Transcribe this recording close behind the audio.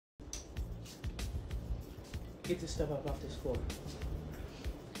Get this stuff up off this floor.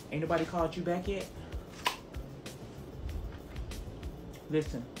 Ain't nobody called you back yet?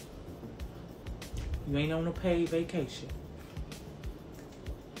 Listen. You ain't on no paid vacation.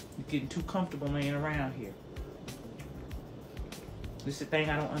 You're getting too comfortable laying around here. This is the thing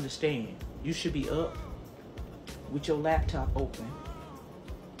I don't understand. You should be up with your laptop open,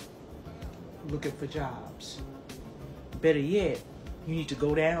 looking for jobs. Better yet, you need to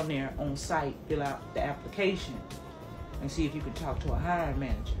go down there on site, fill out the application, and see if you can talk to a hiring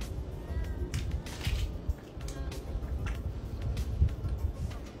manager.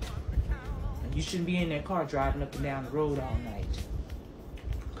 And you shouldn't be in that car driving up and down the road all night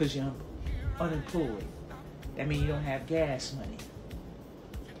because you're unemployed. That means you don't have gas money.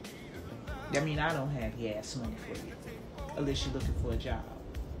 That means I don't have gas money for you, unless you're looking for a job.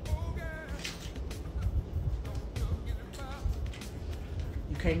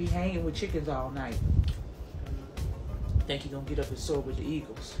 You can't be hanging with chickens all night. Think you're gonna get up and soar with the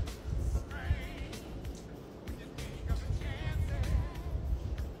eagles.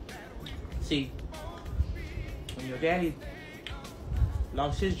 See, when your daddy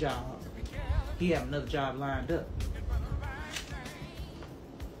lost his job, he had another job lined up.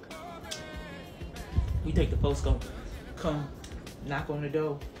 You think the folks gonna come knock on the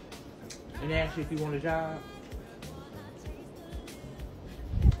door and ask you if you want a job?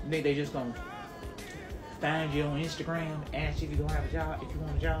 You think they just gonna find you on Instagram, ask you if you gonna have a job, if you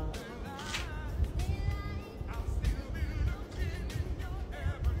want a job?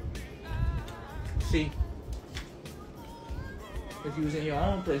 See, if you was in your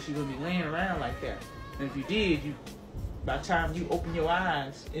own place, you wouldn't be laying around like that. And if you did, by the time you open your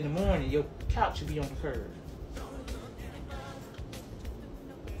eyes in the morning, your couch would be on the curb.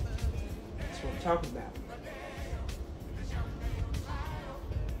 That's what I'm talking about.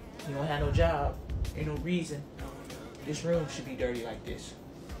 You don't have no job. Ain't no reason this room should be dirty like this.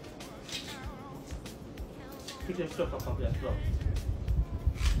 Pick that stuff up off that floor.